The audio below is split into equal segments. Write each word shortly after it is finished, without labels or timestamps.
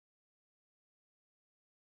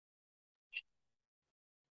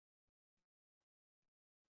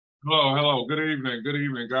Hello, hello. Good evening. Good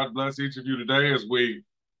evening. God bless each of you today as we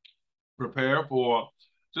prepare for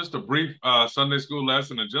just a brief Sunday school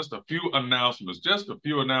lesson and just a few announcements. Just a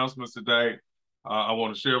few announcements today. I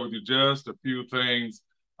want to share with you just a few things,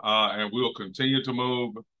 and we'll continue to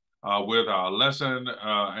move with our lesson,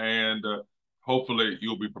 and hopefully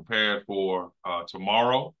you'll be prepared for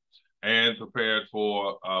tomorrow and prepared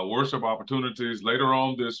for worship opportunities later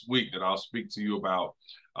on this week that I'll speak to you about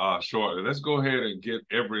shortly. Let's go ahead and get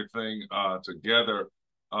everything together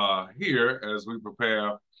here as we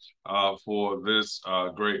prepare for this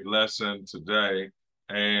great lesson today.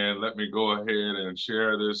 And let me go ahead and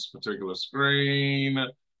share this particular screen.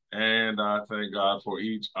 And I thank God for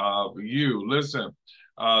each of you. Listen,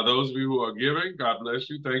 those of you who are giving, God bless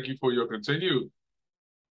you. Thank you for your continued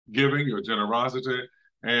giving, your generosity.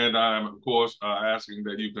 And I'm, of course, asking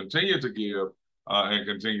that you continue to give and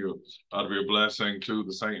continue to be a blessing to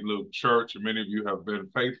the St. Luke Church. Many of you have been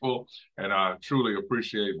faithful, and I truly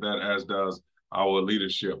appreciate that, as does our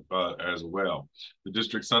leadership as well. The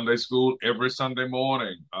District Sunday School every Sunday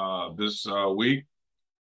morning this week.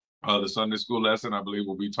 The Sunday school lesson, I believe,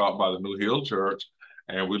 will be taught by the New Hill Church,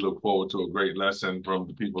 and we look forward to a great lesson from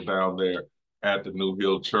the people down there at the New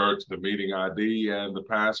Hill Church. The meeting ID and the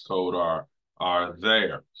passcode are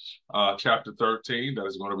there. Chapter 13, that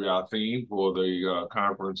is going to be our theme for the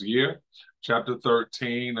conference year. Chapter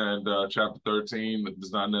 13, and chapter 13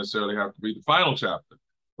 does not necessarily have to be the final chapter,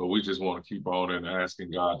 but we just want to keep on and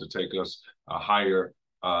asking God to take us higher,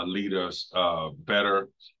 lead us better,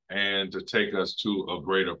 and to take us to a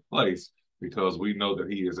greater place, because we know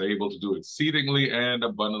that he is able to do exceedingly and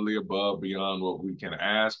abundantly above beyond what we can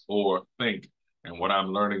ask or think. And what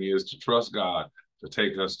I'm learning is to trust God to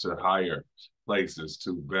take us to higher places,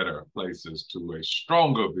 to better places, to a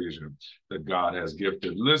stronger vision that God has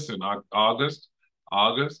gifted. Listen, August,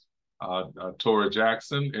 Tora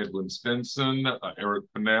Jackson, Edwin Stinson, Eric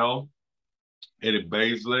Pennell, Eddie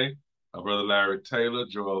Baisley, Brother Larry Taylor,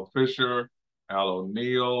 Joel Fisher, Al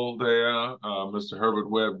O'Neill there, Mr. Herbert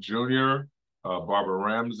Webb Jr., Barbara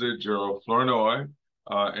Ramsey, Gerald Flournoy,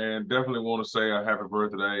 and definitely want to say a happy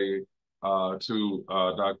birthday to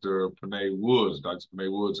Dr. Panay Woods. Dr. Panay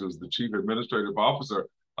Woods, who's the Chief Administrative Officer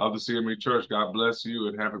of the CME Church. God bless you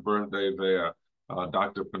and happy birthday there,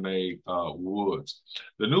 Dr. Panay Woods.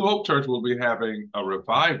 The New Hope Church will be having a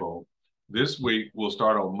revival this week. Will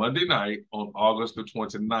start on Monday night on August the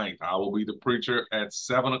 29th. I will be the preacher at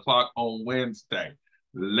 7 o'clock on Wednesday.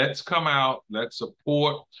 Let's come out. Let's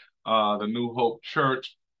support the New Hope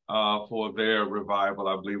Church for their revival.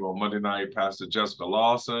 I believe on Monday night, Pastor Jessica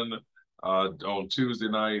Lawson. On Tuesday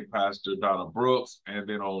night, Pastor Donna Brooks. And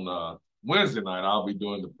then on Wednesday night, I'll be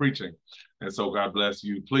doing the preaching. And so God bless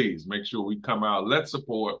you. Please make sure we come out. Let's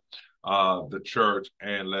support the church,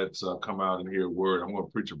 and let's come out and hear a word. I'm going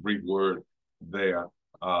to preach a brief word there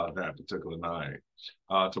that particular night.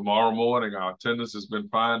 Tomorrow morning, our attendance has been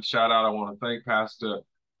fine. Shout out, I want to thank Pastor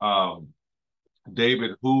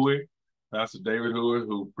David Huey, Pastor David Huey,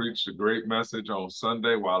 who preached a great message on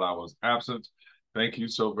Sunday while I was absent. Thank you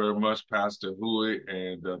so very much, Pastor Huey,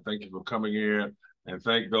 and thank you for coming in. And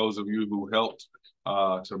thank those of you who helped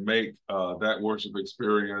to make that worship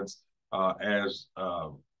experience as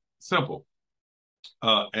simple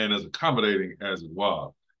and as accommodating as it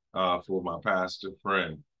was for my pastor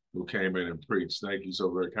friend who came in and preached. Thank you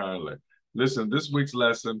so very kindly. Listen, this week's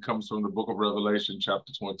lesson comes from the book of Revelation,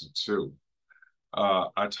 chapter 22.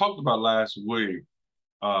 I talked about last week,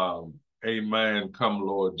 Amen, come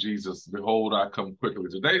Lord Jesus, behold, I come quickly.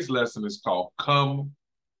 Today's lesson is called Come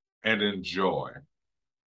and Enjoy.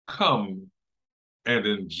 Come and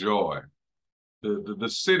enjoy. The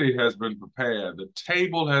city has been prepared. The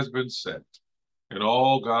table has been set. And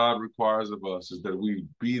all God requires of us is that we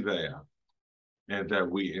be there and that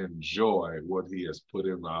we enjoy what he has put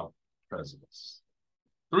in our presence.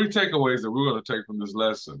 Three takeaways that we're going to take from this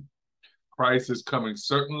lesson. Christ is coming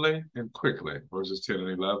certainly and quickly, verses 10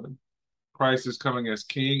 and 11. Christ is coming as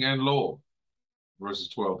King and Lord, verses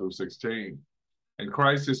 12 through 16. And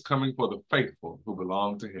Christ is coming for the faithful who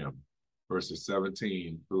belong to him, verses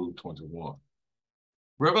 17 through 21.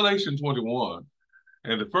 Revelation 21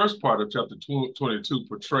 and the first part of chapter 22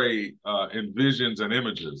 portray in visions and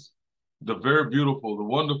images the very beautiful, the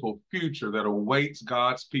wonderful future that awaits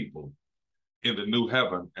God's people in the new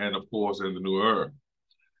heaven and, of course, in the new earth.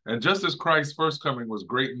 And just as Christ's first coming was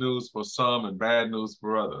great news for some and bad news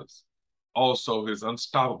for others, also his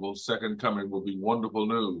unstoppable second coming will be wonderful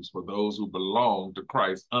news for those who belong to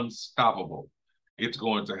Christ. Unstoppable. It's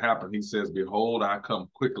going to happen. He says, behold, I come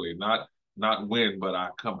quickly, not when, but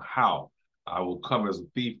I come how. I will come as a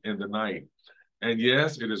thief in the night. And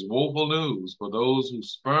yes, it is woeful news for those who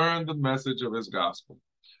spurn the message of his gospel.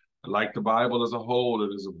 Like the Bible as a whole,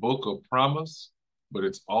 it is a book of promise, but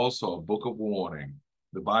it's also a book of warning.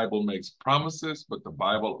 The Bible makes promises, but the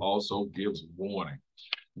Bible also gives warning.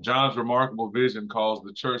 John's remarkable vision calls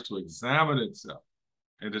the church to examine itself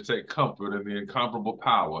and to take comfort in the incomparable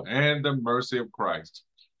power and the mercy of Christ,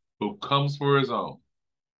 who comes for his own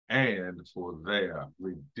and for their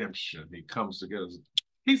redemption. He comes together.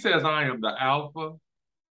 He says, I am the Alpha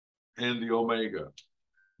and the Omega.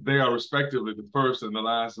 They are respectively the first and the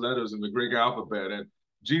last letters in the Greek alphabet. And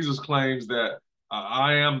Jesus claims that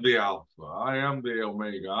I am the Alpha, I am the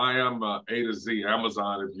Omega, I am A to Z.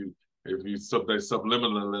 Amazon, they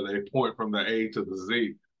subliminally they point from the A to the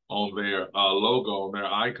Z on their logo, on their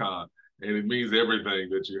icon, and it means everything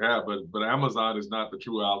that you have. But Amazon is not the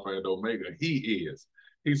true Alpha and Omega. He is.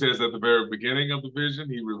 He says at the very beginning of the vision,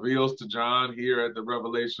 he reveals to John here at the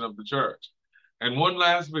revelation of the church. And one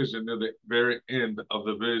last vision near the very end of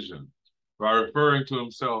the vision, by referring to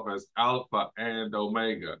himself as Alpha and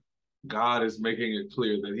Omega, God is making it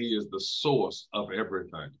clear that he is the source of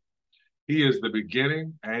everything. He is the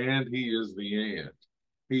beginning and he is the end.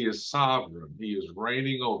 He is sovereign. He is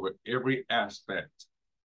reigning over every aspect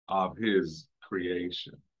of his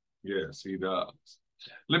creation. Yes, he does.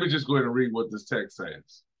 Let me just go ahead and read what this text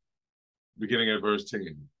says, beginning at verse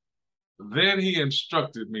 10. Then he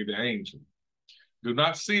instructed me, the angel, do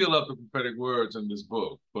not seal up the prophetic words in this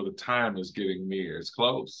book, for the time is getting near. It's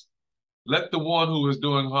close. Let the one who is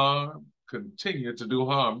doing harm continue to do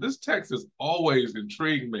harm. This text has always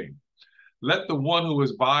intrigued me. Let the one who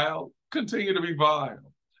is vile continue to be vile.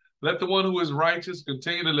 Let the one who is righteous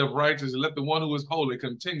continue to live righteous. And let the one who is holy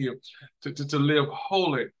continue to live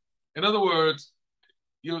holy. In other words,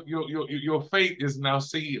 your fate is now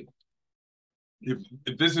sealed. If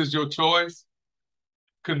this is your choice,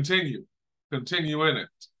 continue in it.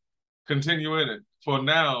 Continue in it. For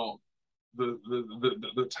now,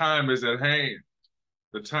 the time is at hand.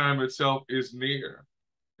 The time itself is near,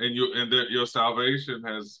 and your salvation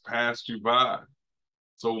has passed you by.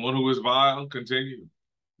 So one who is vile, continue.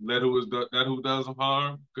 That who does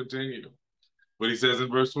harm, continue. But he says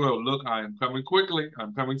in verse 12, look, I am coming quickly.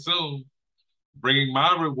 I'm coming soon, bringing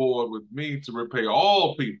my reward with me to repay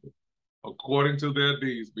all people according to their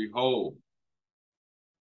deeds. Behold,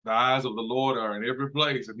 the eyes of the Lord are in every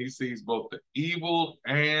place, and he sees both the evil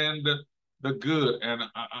and the good. And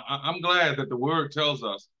I'm glad that the word tells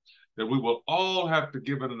us that we will all have to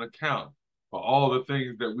give an account for all the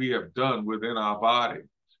things that we have done within our body.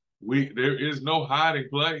 There is no hiding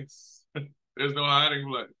place. There's no hiding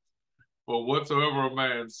place. For whatsoever a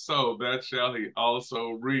man sow, that shall he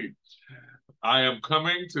also reap. I am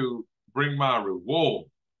coming to bring my reward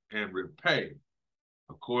and repay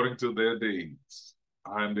according to their deeds.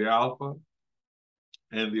 I am the Alpha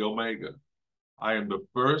and the Omega. I am the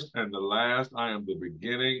first and the last. I am the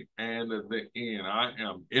beginning and the end. I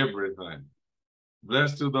am everything.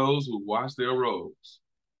 Blessed to those who wash their robes.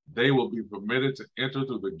 They will be permitted to enter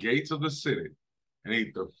through the gates of the city and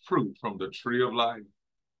eat the fruit from the tree of life.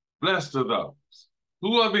 Blessed are those.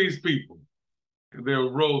 Who are these people? Their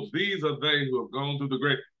robes. These are they who have gone through the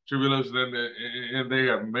great tribulation and they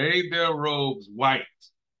have made their robes white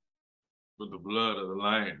with the blood of the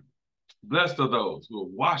Lamb. Blessed are those who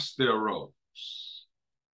have washed their robes,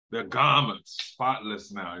 their garments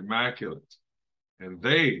spotless now, immaculate, and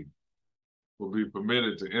they will be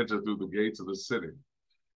permitted to enter through the gates of the city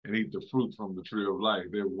and eat the fruit from the tree of life.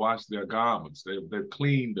 They've washed their garments. They've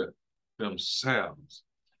cleaned themselves.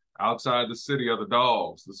 Outside the city are the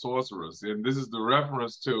dogs, the sorcerers. And this is the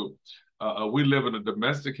reference to, we live in a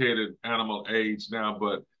domesticated animal age now,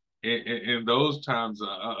 but in those times,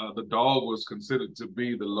 the dog was considered to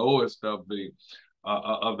be the lowest of the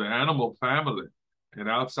animal family. And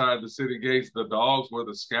outside the city gates, the dogs were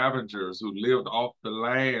the scavengers who lived off the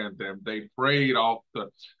land, and they preyed off the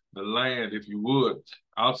land, if you would.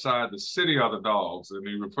 Outside the city are the dogs, and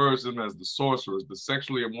he refers to them as the sorcerers, the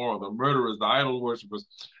sexually immoral, the murderers, the idol worshippers,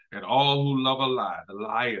 and all who love a lie, the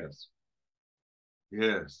liars.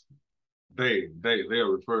 Yes, they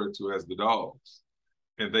are referred to as the dogs,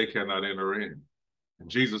 and they cannot enter in. And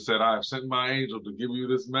Jesus said, I have sent my angel to give you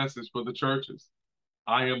this message for the churches.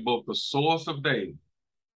 I am both the source of day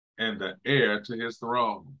and the heir to his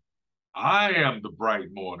throne. I am the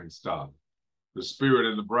bright morning star. The Spirit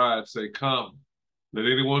and the bride say, come. Let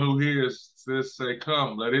anyone who hears this say,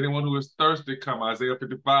 come. Let anyone who is thirsty come. Isaiah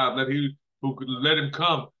 55, let him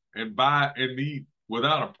come and buy and eat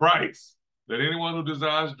without a price. Let anyone who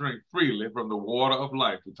desires drink freely from the water of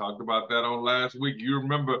life. We talked about that on last week. You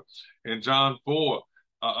remember in John 4,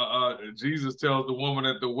 Jesus tells the woman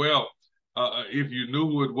at the well, if you knew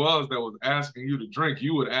who it was that was asking you to drink,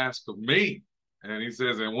 you would ask of me. And he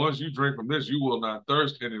says, and once you drink from this, you will not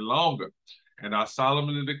thirst any longer. And I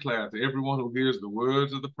solemnly declare to everyone who hears the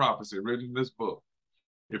words of the prophecy written in this book,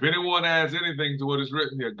 if anyone adds anything to what is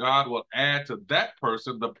written here, God will add to that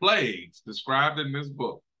person the plagues described in this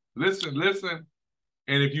book. Listen, listen.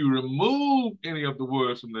 And if you remove any of the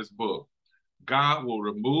words from this book, God will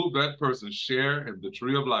remove that person's share in the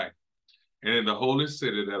tree of life and in the holy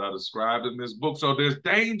city that are described in this book. So there's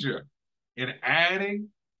danger in adding,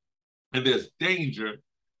 and there's danger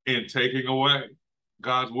in taking away.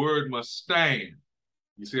 God's word must stand.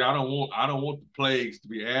 You see, I don't want the plagues to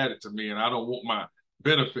be added to me, and I don't want my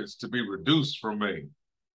benefits to be reduced from me.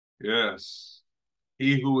 Yes.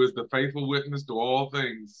 He who is the faithful witness to all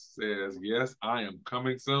things says, yes, I am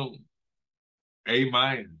coming soon.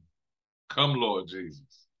 Amen. Come, Lord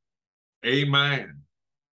Jesus. Amen.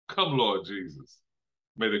 Come, Lord Jesus.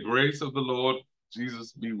 May the grace of the Lord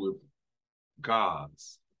Jesus be with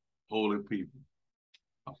God's holy people.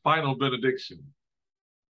 A final benediction.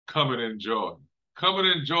 Come and enjoy. Come and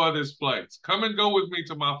enjoy this place. Come and go with me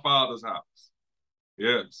to my Father's house.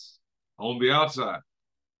 Yes, on the outside,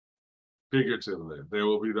 figuratively, there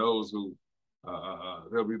will be those who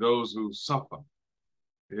suffer.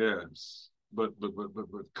 Yes, but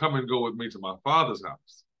come and go with me to my Father's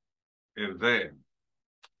house, and there,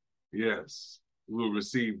 yes, we will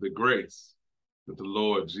receive the grace that the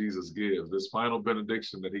Lord Jesus gives. This final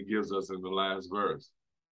benediction that he gives us in the last verse.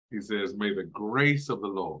 He says, may the grace of the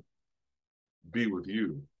Lord be with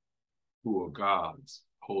you, who are God's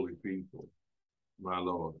holy people, my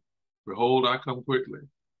Lord. Behold, I come quickly.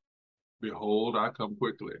 Behold, I come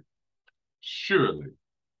quickly. Surely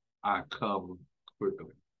I come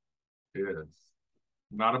quickly. Yes.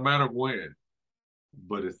 Not a matter of when,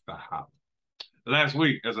 but it's the how. Last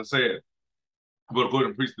week, as I said, I'm going to go ahead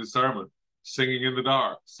and preach this sermon, Singing in the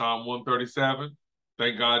Dark, Psalm 137.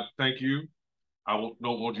 Thank God, thank you. I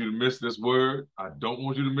don't want you to miss this word. I don't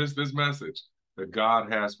want you to miss this message that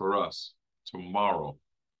God has for us tomorrow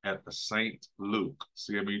at the St. Luke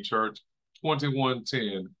CME Church,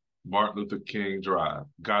 2110 Martin Luther King Drive.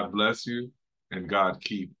 God bless you, and God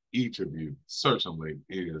keep each of you. Certainly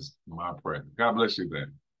is my prayer. God bless you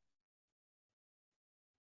then.